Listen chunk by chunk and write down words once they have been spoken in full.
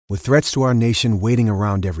With threats to our nation waiting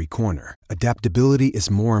around every corner, adaptability is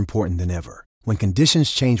more important than ever. When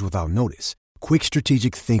conditions change without notice, quick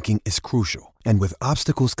strategic thinking is crucial. And with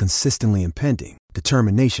obstacles consistently impending,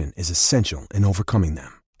 determination is essential in overcoming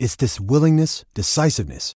them. It's this willingness,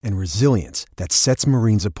 decisiveness, and resilience that sets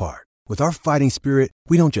Marines apart. With our fighting spirit,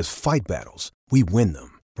 we don't just fight battles, we win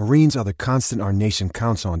them. Marines are the constant our nation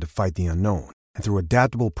counts on to fight the unknown. And through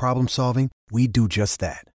adaptable problem solving, we do just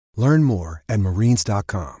that. Learn more at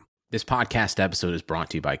marines.com. This podcast episode is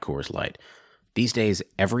brought to you by Coors Light. These days,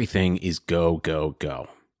 everything is go, go, go.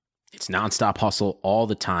 It's nonstop hustle all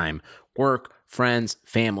the time. Work, friends,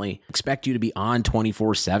 family expect you to be on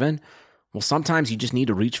 24/7. Well, sometimes you just need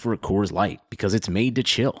to reach for a Coors Light because it's made to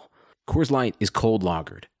chill. Coors Light is cold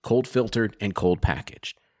lagered, cold filtered, and cold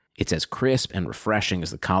packaged. It's as crisp and refreshing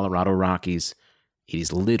as the Colorado Rockies. It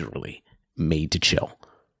is literally made to chill.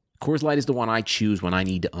 Coors Light is the one I choose when I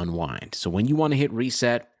need to unwind. So when you want to hit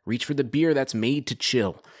reset, reach for the beer that's made to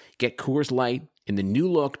chill. Get Coors Light in the new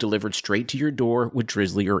look delivered straight to your door with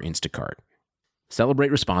Drizzly or Instacart.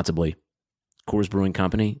 Celebrate responsibly. Coors Brewing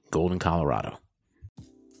Company, Golden, Colorado.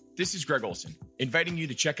 This is Greg Olson, inviting you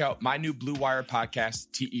to check out my new Blue Wire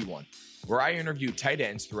podcast, TE1, where I interview tight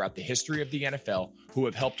ends throughout the history of the NFL who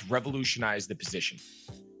have helped revolutionize the position.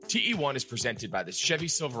 TE1 is presented by the Chevy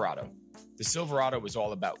Silverado. The Silverado is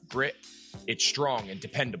all about grit. It's strong and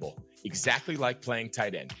dependable, exactly like playing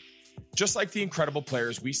tight end. Just like the incredible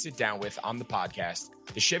players we sit down with on the podcast,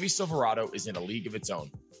 the Chevy Silverado is in a league of its own.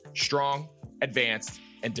 Strong, advanced,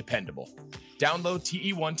 and dependable. Download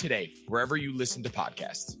TE1 today, wherever you listen to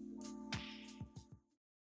podcasts.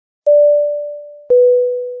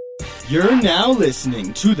 You're now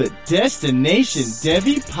listening to the Destination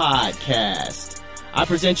Devy podcast. I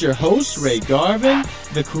present your host, Ray Garvin,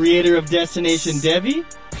 the creator of Destination Devy,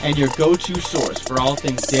 and your go-to source for all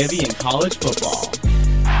things Devy and college football.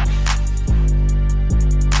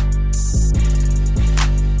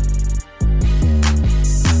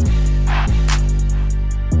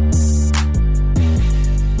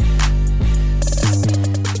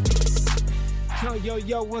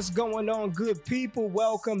 Yo, what's going on, good people?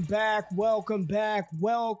 Welcome back.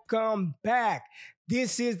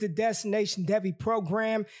 This is the Destination Devy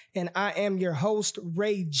program, and I am your host,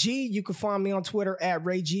 Ray G. You can find me on Twitter at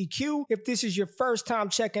RayGQ. If this is your first time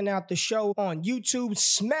checking out the show on YouTube,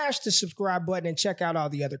 smash the subscribe button and check out all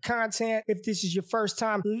the other content. If this is your first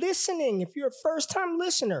time listening, if you're a first-time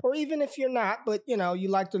listener, or even if you're not, but you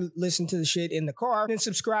like to listen to the shit in the car, then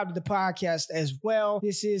subscribe to the podcast as well.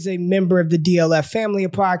 This is a member of the DLF family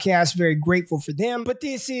of podcasts. Very grateful for them. But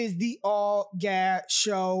this is the All Gas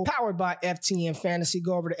Show, powered by FTN Fantasy.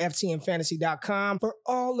 Go over to ftnfantasy.com for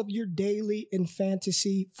all of your daily and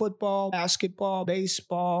fantasy football, basketball,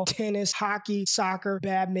 baseball, tennis, hockey, soccer,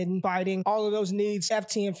 badminton, fighting, all of those needs.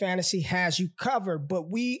 FTN Fantasy has you covered.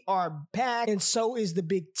 But we are back, and so is the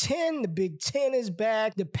Big Ten. The Big Ten is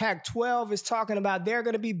back. The Pac-12 is talking about they're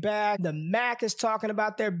going to be back. The MAC is talking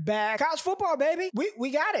about they're back. College football, baby.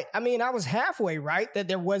 We got it. I mean, I was halfway right that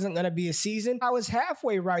there wasn't going to be a season. I was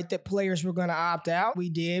halfway right that players were going to opt out.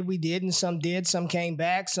 We did, and some did. Some came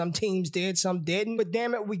back. Some teams did, some didn't. But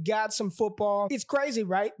damn it, we got some football. It's crazy,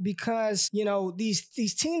 right? Because,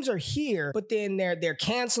 these teams are here, but then they're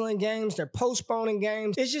canceling games, they're postponing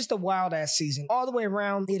games. It's just a wild ass season. All the way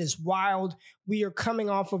around, it is wild. We are coming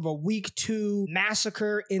off of a week 2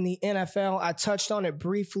 massacre in the NFL. I touched on it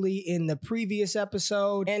briefly in the previous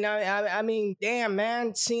episode. And I mean, damn,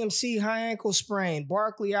 man, CMC high ankle sprain,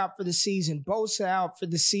 Barkley out for the season, Bosa out for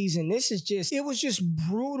the season. It was just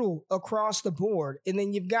brutal across the board. And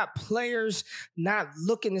then you've got players not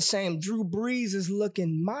looking the same. Drew Brees is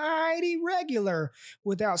looking mighty regular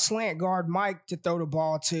without slant guard Mike to throw the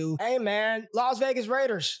ball to. Hey, man, Las Vegas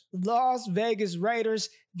Raiders.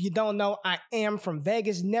 If you don't know, I am from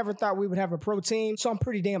Vegas. Never thought we would have a pro team, so I'm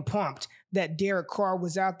pretty damn pumped that Derek Carr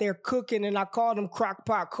was out there cooking, and I called him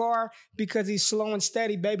Crockpot Carr because he's slow and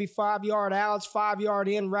steady, baby. 5-yard outs, 5-yard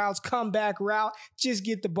in routes, comeback route. Just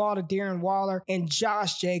get the ball to Darren Waller, and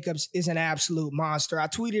Josh Jacobs is an absolute monster. I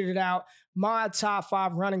tweeted it out. My top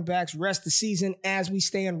 5 running backs rest the season as we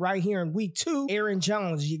stand right here in week 2. Aaron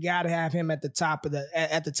Jones, you got to have him at the top of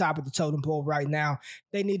the totem pole right now.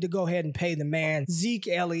 They need to go ahead and pay the man. Zeke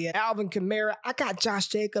Elliott, Alvin Kamara. I got Josh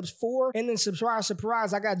Jacobs 4, and then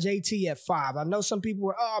surprise, I got JT at 5. I know some people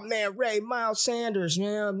were, oh man, Ray, Miles Sanders,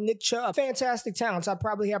 man, Nick Chubb, fantastic talents. I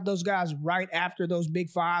probably have those guys right after those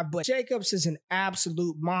big 5, but Jacobs is an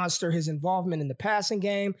absolute monster. His involvement in the passing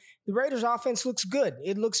game. The Raiders offense looks good.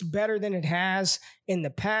 It looks better than it has in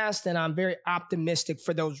the past, and I'm very optimistic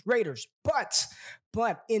for those Raiders. But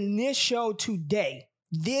in this show today,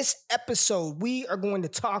 This episode, we are going to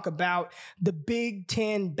talk about the Big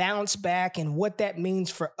Ten bounce back and what that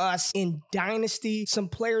means for us in Dynasty. Some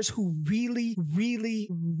players who really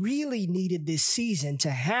needed this season to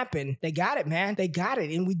happen. They got it, man. They got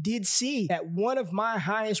it. And we did see that one of my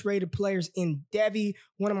highest rated players in Devy,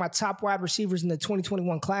 one of my top wide receivers in the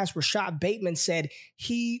 2021 class, Rashad Bateman, said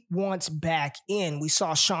he wants back in. We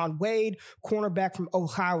saw Shaun Wade, cornerback from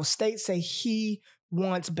Ohio State, say he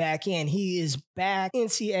wants back in. He is back.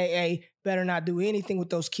 NCAA better not do anything with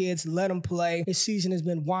those kids. Let them play. This season has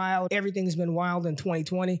been wild. Everything has been wild in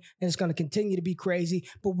 2020, and it's going to continue to be crazy.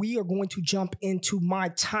 But we are going to jump into my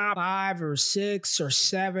top 5 or 6 or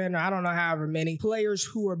 7, I don't know, however many players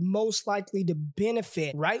who are most likely to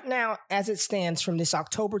benefit right now as it stands from this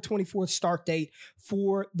October 24th start date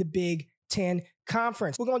for the Big Ten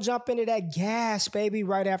Conference. We're going to jump into that gas, baby,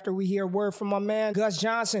 right after we hear a word from my man, Gus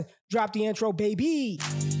Johnson. Drop the intro, baby.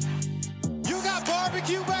 You got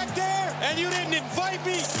barbecue back there, and you didn't invite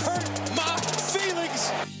me. Hurt my feelings.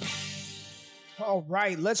 All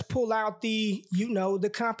right, let's pull out the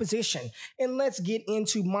composition, and let's get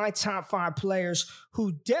into my top 5 players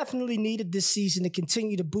who definitely needed this season to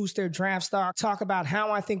continue to boost their draft stock. Talk about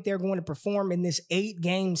how I think they're going to perform in this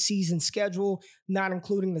 8-game season schedule, not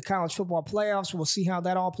including the college football playoffs. We'll see how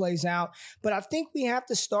that all plays out. But I think we have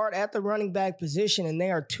to start at the running back position, and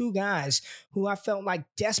there are 2 guys who I felt like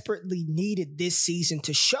desperately needed this season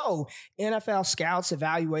to show NFL scouts,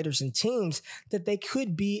 evaluators, and teams that they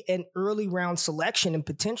could be an early round selection and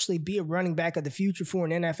potentially be a running back of the future for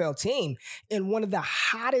an NFL team. And one of the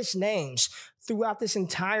hottest names throughout this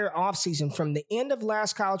entire offseason, from the end of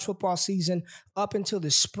last college football season up until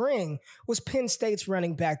the spring, was Penn State's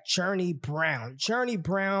running back, Journey Brown. Journey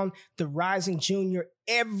Brown, the rising junior.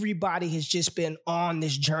 Everybody has just been on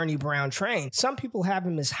this Journey Brown train. Some people have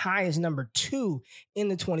him as high as number 2 in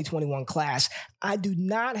the 2021 class. I do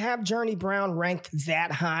not have Journey Brown ranked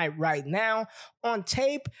that high right now. On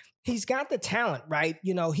tape, he's got the talent, right?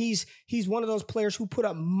 You know, he's one of those players who put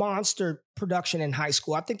up monster production in high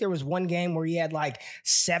school. I think there was one game where he had like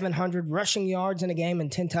 700 rushing yards in a game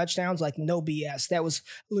and 10 touchdowns, like no BS. That was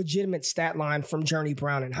a legitimate stat line from Journey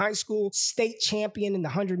Brown in high school. State champion in the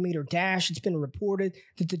 100-meter dash. It's been reported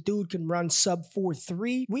that the dude can run sub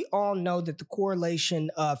 4.3. We all know that the correlation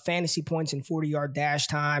of fantasy points and 40-yard dash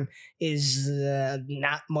time is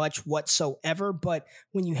not much whatsoever. But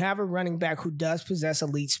when you have a running back who does possess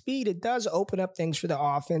elite speed, it does open up things for the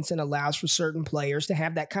offense and allows for certain players to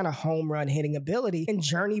have that kind of home run hitting ability, and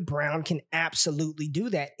Journey Brown can absolutely do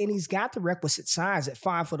that. And he's got the requisite size at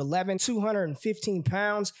 5'11", 215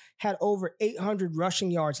 pounds, had over 800 rushing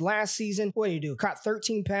yards last season. What do you do? Caught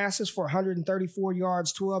 13 passes for 134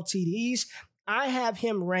 yards, 12 TDs. I have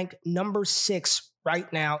him ranked number 6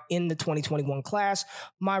 right now in the 2021 class.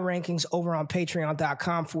 My rankings over on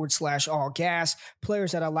patreon.com/allgas.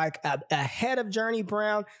 Players that I like ahead of Journey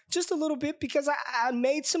Brown just a little bit because I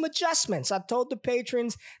made some adjustments. I told the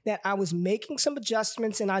patrons that I was making some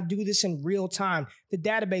adjustments, and I do this in real time. The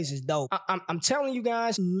database is dope. I'm telling you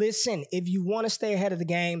guys, listen, if you want to stay ahead of the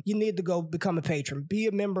game, you need to go become a patron. Be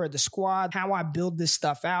a member of the squad. How I build this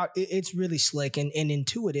stuff out, it's really slick and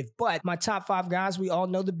intuitive. But my top 5 guys, we all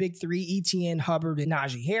know the big 3, ETN, Hubbard, and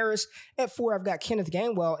Najee Harris. At 4, I've got Kenneth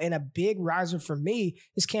Gainwell, and a big riser for me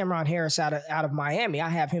is Cameron Harris out of Miami. I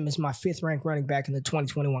have him as my 5th ranked running back in the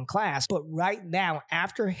 2021 class. But right now,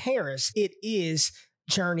 after Harris, it is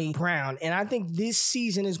Journey Brown. And I think this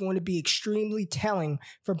season is going to be extremely telling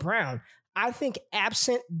for Brown. I think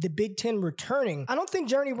absent the Big Ten returning, I don't think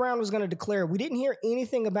Journey Brown was going to declare. We didn't hear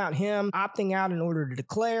anything about him opting out in order to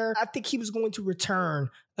declare. I think he was going to return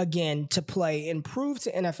again to play and prove to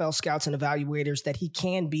NFL scouts and evaluators that he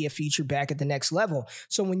can be a feature back at the next level.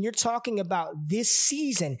 So when you're talking about this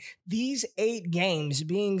season, these 8 games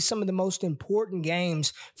being some of the most important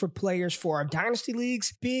games for players for our dynasty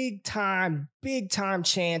leagues, big time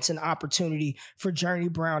chance and opportunity for Journey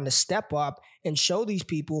Brown to step up and show these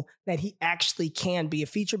people that he actually can be a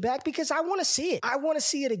feature back, because I want to see it. I want to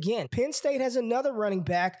see it again. Penn State has another running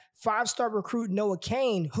back, 5-star recruit Noah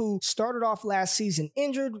Cain, who started off last season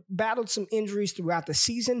injured, battled some injuries throughout the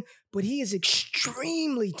season, but he is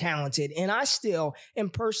extremely talented. And I still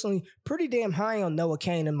am personally pretty damn high on Noah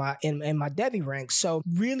Cain in my Devy ranks. So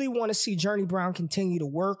really want to see Journey Brown continue to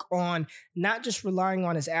work on not just relying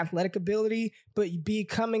on his athletic ability, but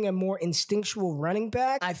becoming a more instinctual running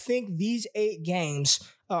back. I think these 8 games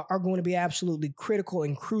are going to be absolutely critical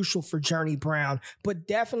and crucial for Journey Brown. But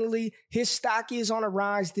definitely his stock is on a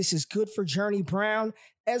rise. This is good for Journey Brown,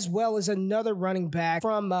 as well as another running back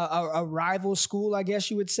from a rival school, I guess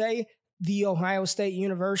you would say, The Ohio State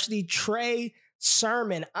University, Trey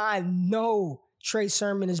Sermon. I know Trey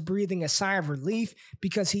Sermon is breathing a sigh of relief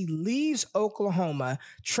because he leaves Oklahoma,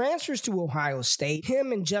 transfers to Ohio State.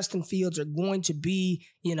 Him and Justin Fields are going to be,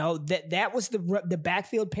 that was the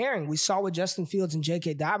backfield pairing. We saw what Justin Fields and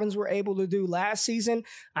J.K. Dobbins were able to do last season.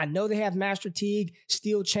 I know they have Master Teague,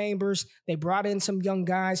 Steel Chambers. They brought in some young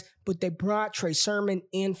guys, but they brought Trey Sermon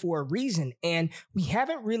in for a reason. And we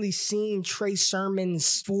haven't really seen Trey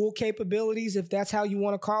Sermon's full capabilities, if that's how you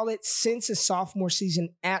want to call it, since his sophomore season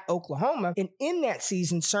at Oklahoma. And in that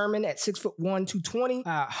season, Sermon at 6'1", 220,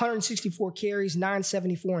 164 carries,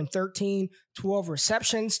 974 and 13, 12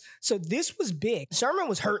 receptions. So this was big. Sermon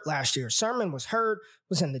was hurt last year. Sermon was hurt,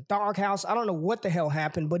 was in the doghouse. I don't know what the hell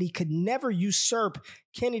happened, but he could never usurp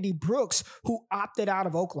Kennedy Brooks, who opted out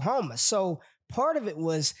of Oklahoma. So part of it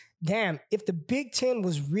was, damn, if the Big Ten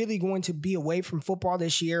was really going to be away from football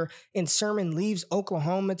this year and Sermon leaves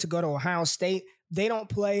Oklahoma to go to Ohio State, they don't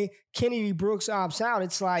play, Kennedy Brooks opts out,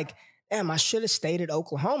 it's like, damn, I should have stayed at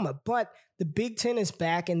Oklahoma. But the Big Ten is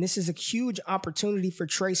back, and this is a huge opportunity for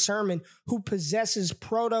Trey Sermon, who possesses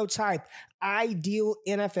prototype, ideal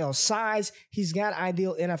NFL size. He's got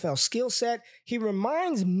ideal NFL skill set. He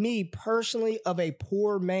reminds me personally of a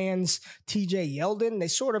poor man's TJ Yeldon. They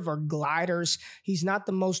sort of are gliders. He's not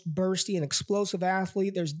the most bursty and explosive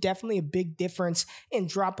athlete. There's definitely a big difference in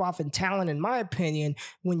drop-off in talent, in my opinion,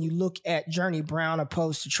 when you look at Journey Brown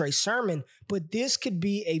opposed to Trey Sermon. But this could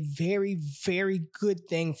be a very, very good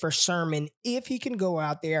thing for Sermon if he can go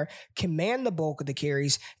out there, command the bulk of the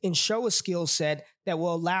carries, and show a skill set that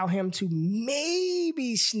will allow him to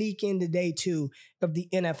maybe sneak into day 2 of the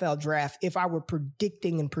NFL draft. If I were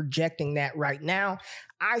predicting and projecting that right now,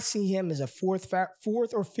 I see him as a fourth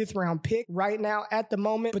or fifth round pick right now at the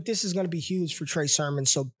moment, but this is going to be huge for Trey Sermon.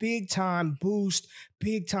 So big time boost,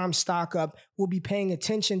 big time stock up. We'll be paying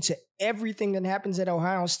attention to everything that happens at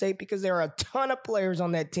Ohio State because there are a ton of players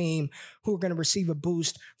on that team who are going to receive a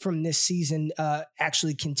boost from this season,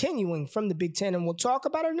 actually continuing from the Big Ten. And we'll talk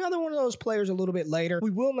about another one of those players a little bit later.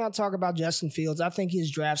 We will not talk about Justin Fields. I think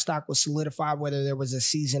his draft stock was solidified whether there was a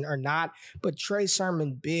season or not, but Trey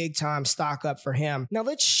Sermon, big time stock up for him. Now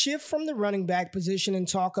let's shift from the running back position and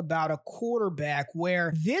talk about a quarterback,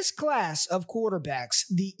 where this class of quarterbacks,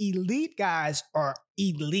 the elite guys, are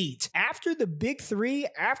elite. After the big three,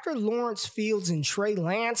 after Lawrence Fields and Trey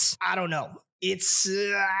Lance, I don't know. It's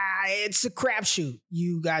a crapshoot.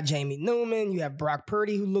 You got Jamie Newman. You have Brock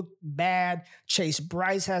Purdy, who looked bad. Chase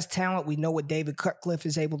Bryce has talent. We know what David Cutcliffe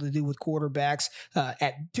is able to do with quarterbacks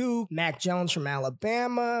at Duke. Mac Jones from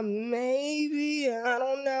Alabama, maybe. I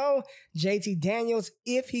don't know. JT Daniels,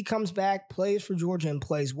 if he comes back, plays for Georgia and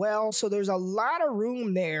plays well. So there's a lot of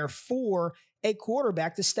room there for a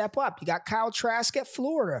quarterback to step up. You got Kyle Trask at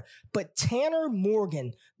Florida, but Tanner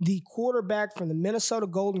Morgan, the quarterback from the Minnesota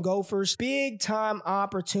Golden Gophers, big time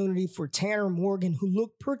opportunity for Tanner Morgan, who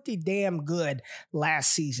looked pretty damn good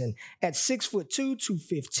last season at 6'2",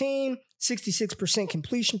 215, 66%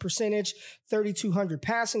 completion percentage, 3,200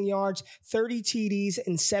 passing yards, 30 TDs,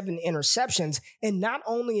 and 7 interceptions. And not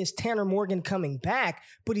only is Tanner Morgan coming back,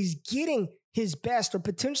 but he's getting his best, or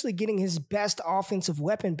potentially getting his best offensive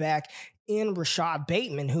weapon back in Rashad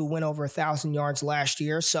Bateman, who went over 1,000 yards last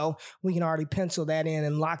year. So we can already pencil that in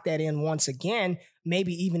and lock that in once again,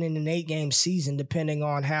 maybe even in an 8-game season, depending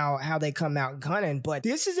on how they come out gunning. But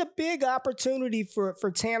this is a big opportunity for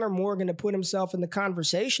Tanner Morgan to put himself in the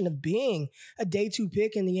conversation of being a day 2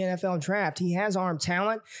 pick in the NFL draft. He has arm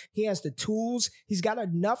talent. He has the tools. He's got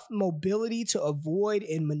enough mobility to avoid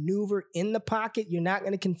and maneuver in the pocket. You're not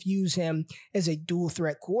going to confuse him as a dual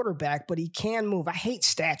threat quarterback, but he can move. I hate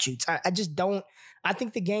statutes. I just don't. I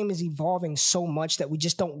think the game is evolving so much that we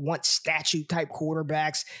just don't want statute type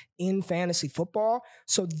quarterbacks in fantasy football.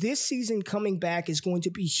 So this season coming back is going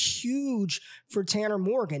to be huge for Tanner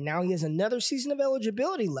Morgan. Now he has another season of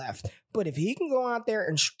eligibility left, but if he can go out there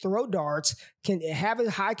and throw darts, can have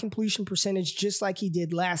a high completion percentage just like he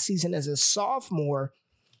did last season as a sophomore,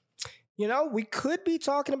 we could be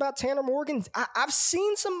talking about Tanner Morgan. I've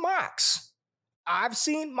seen some mocks. I've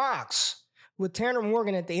seen mocks with Tanner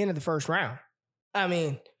Morgan at the end of the first round. I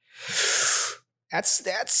mean, that's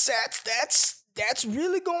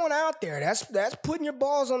really going out there. That's putting your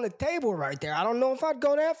balls on the table right there. I don't know if I'd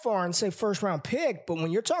go that far and say first round pick, but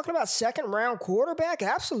when you're talking about second round quarterback,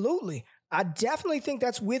 absolutely. I definitely think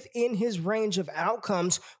that's within his range of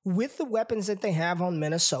outcomes with the weapons that they have on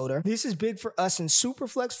Minnesota. This is big for us in super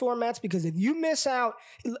flex formats because if you miss out,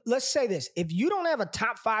 let's say this, if you don't have a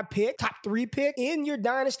top 5 pick, top 3 pick in your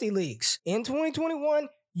dynasty leagues in 2021,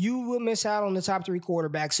 you will miss out on the top 3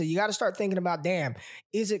 quarterbacks. So you got to start thinking about, damn,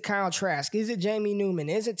 is it Kyle Trask? Is it Jamie Newman?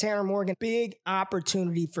 Is it Tanner Morgan? Big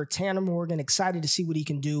opportunity for Tanner Morgan. Excited to see what he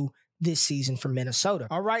can do this season for Minnesota.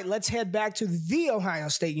 All right, let's head back to The Ohio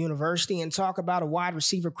State University and talk about a wide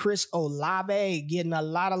receiver, Chris Olave, getting a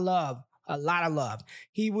lot of love. A lot of love.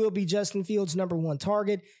 He will be Justin Fields' number one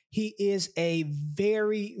target. He is a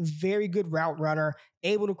very, very good route runner,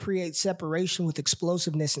 able to create separation with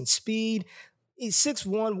explosiveness and speed. He's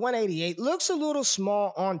 6'1", 188, looks a little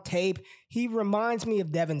small on tape. He reminds me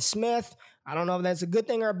of Devin Smith. I don't know if that's a good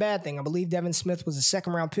thing or a bad thing. I believe Devin Smith was a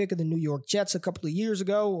second-round pick of the New York Jets a couple of years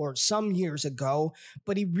ago or some years ago,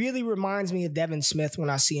 but he really reminds me of Devin Smith when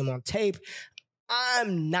I see him on tape.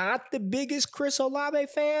 I'm not the biggest Chris Olave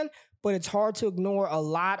fan, but it's hard to ignore a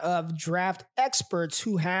lot of draft experts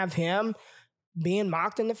who have him being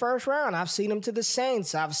mocked in the first round. I've seen him to the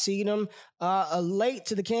Saints. I've seen him late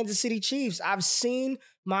to the Kansas City Chiefs. I've seen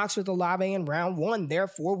mocks with Olave in round one.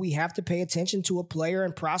 Therefore, we have to pay attention to a player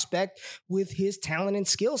and prospect with his talent and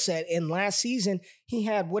skill set. And last season, he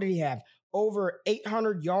had, what did he have? Over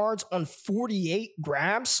 800 yards on 48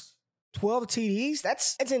 grabs, 12 TDs.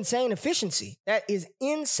 That's insane efficiency. That is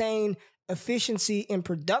insane efficiency in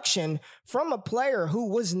production from a player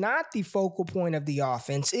who was not the focal point of the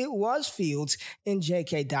offense. It was Fields and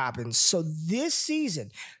J.K. Dobbins. So this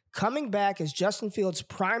season, coming back as Justin Fields'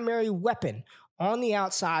 primary weapon on the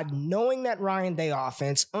outside, knowing that Ryan Day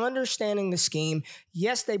offense, understanding the scheme.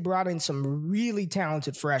 Yes, they brought in some really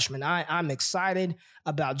talented freshmen. I'm excited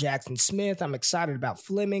about Jackson Smith. I'm excited about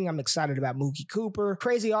Fleming. I'm excited about Mookie Cooper.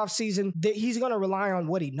 Crazy offseason. He's going to rely on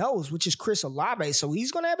what he knows, which is Chris Olave. So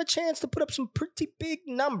he's going to have a chance to put up some pretty big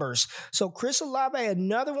numbers. So Chris Olave,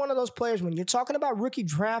 another one of those players, when you're talking about rookie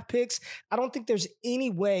draft picks, I don't think there's any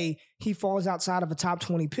way he falls outside of a top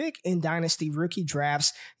 20 pick in dynasty rookie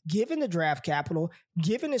drafts, given the draft capital,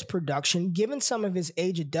 given his production, given some of his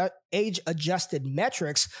age-adjusted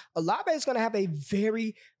metrics. Olave is going to have a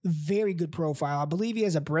very, very good profile. I believe he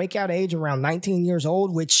has a breakout age around 19 years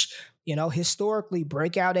old, which, you know, historically,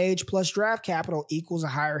 breakout age plus draft capital equals a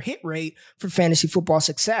higher hit rate for fantasy football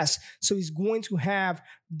success. So he's going to have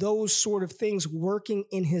those sort of things working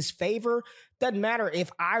in his favor. Doesn't matter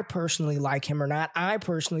if I personally like him or not. I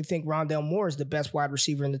personally think Rondale Moore is the best wide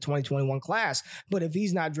receiver in the 2021 class. But if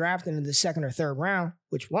he's not drafted in the second or third round,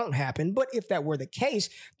 which won't happen, but if that were the case,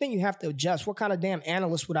 then you have to adjust. What kind of damn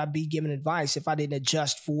analyst would I be giving advice if I didn't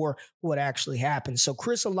adjust for what actually happened? So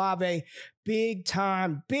Chris Olave, big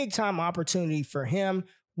time opportunity for him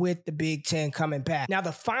with the Big Ten coming back. Now,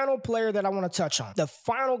 the final player that I want to touch on, the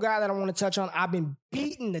final guy that I want to touch on, I've been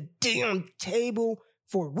beating the damn table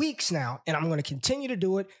for weeks now, and I'm going to continue to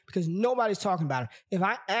do it because nobody's talking about him. If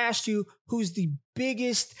I asked you who's the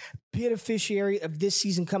biggest beneficiary of this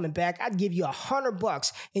season coming back, I'd give you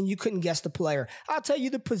 $100 and you couldn't guess the player. I'll tell you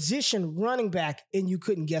the position, running back, and you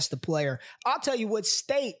couldn't guess the player. I'll tell you what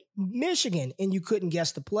state, Michigan, and you couldn't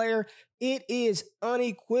guess the player. It is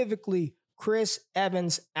unequivocally Chris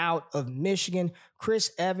Evans out of Michigan.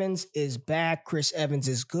 Chris Evans is back. Chris Evans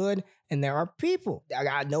is good. And there are people,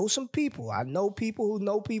 I know some people. I know people who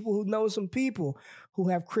know people who know some people who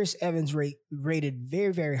have Chris Evans rated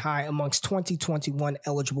very, very high amongst 2021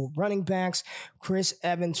 eligible running backs. Chris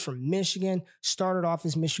Evans from Michigan started off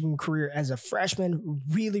his Michigan career as a freshman,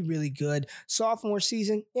 really, really good. Sophomore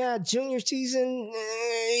season, junior season,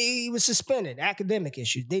 he was suspended, academic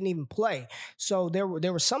issues, didn't even play. So there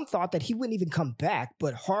was some thought that he wouldn't even come back,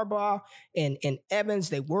 but Harbaugh and Evans,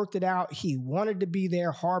 they worked it out. He wanted to be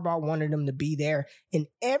there. Harbaugh wanted him to be there. And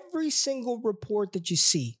every single report that you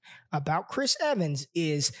see about Chris Evans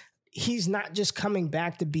is he's not just coming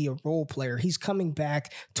back to be a role player. He's coming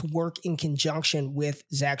back to work in conjunction with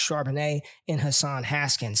Zach Charbonnet and Hassan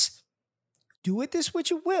Haskins. Do with this what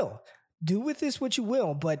you will.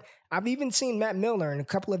 But I've even seen Matt Miller in a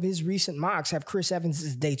couple of his recent mocks have Chris Evans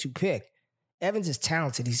as day 2 pick. Evans is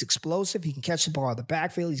talented. He's explosive. He can catch the ball out of the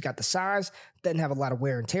backfield. He's got the size. Doesn't have a lot of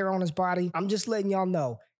wear and tear on his body. I'm just letting y'all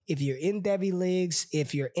know, if you're in Devy leagues,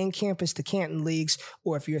 if you're in Campus to Canton leagues,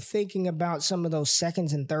 or if you're thinking about some of those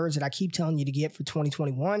seconds and thirds that I keep telling you to get for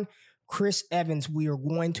 2021, Chris Evans, we are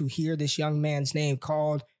going to hear this young man's name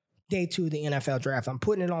called day 2 of the NFL draft. I'm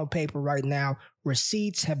putting it on paper right now.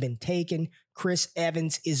 Receipts have been taken. Chris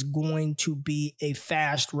Evans is going to be a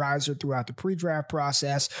fast riser throughout the pre-draft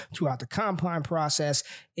process, throughout the combine process,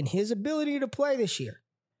 and his ability to play this year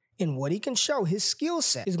and what he can show, his skill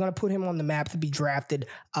set, is going to put him on the map to be drafted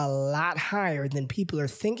a lot higher than people are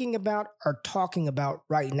thinking about or talking about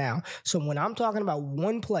right now. So when I'm talking about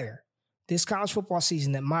one player this college football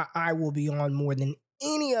season that my eye will be on more than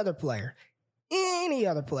any other player,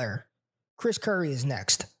 Chris Curry is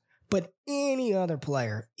next. But any other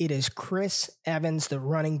player, it is Chris Evans, the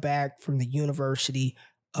running back from the University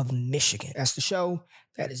of Michigan. That's the show.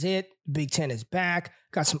 That is it. Big Ten is back.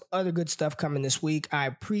 Got some other good stuff coming this week. I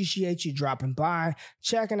appreciate you dropping by,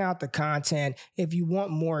 checking out the content. If you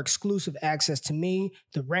want more exclusive access to me,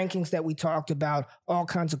 the rankings that we talked about, all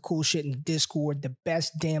kinds of cool shit in the Discord, the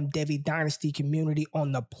best damn Devy Dynasty community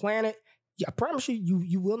on the planet, I promise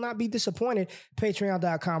you will not be disappointed.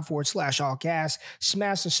 Patreon.com/allgas.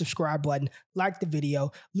 Smash the subscribe button, like the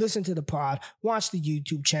video, listen to the pod, watch the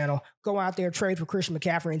YouTube channel, go out there, trade for Christian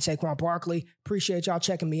McCaffrey and Saquon Barkley. Appreciate y'all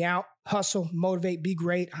checking me out. Hustle, motivate, be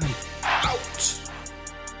great. I'm out.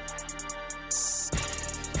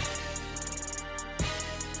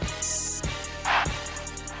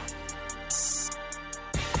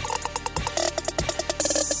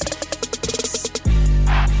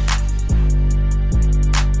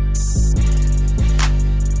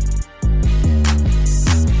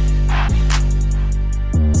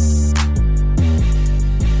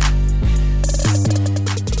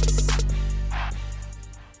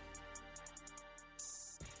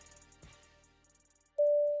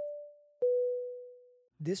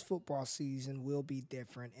 This football season will be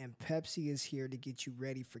different, and Pepsi is here to get you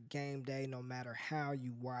ready for game day no matter how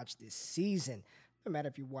you watch this season. No matter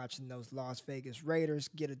if you're watching those Las Vegas Raiders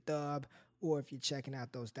get a dub or if you're checking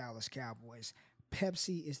out those Dallas Cowboys.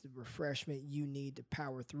 Pepsi is the refreshment you need to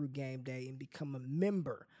power through game day and become a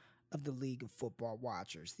member of the League of Football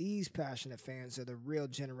Watchers. These passionate fans are the real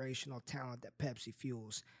generational talent that Pepsi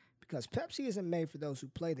fuels, because Pepsi isn't made for those who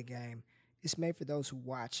play the game. It's made for those who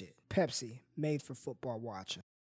watch it. Pepsi, made for football watching.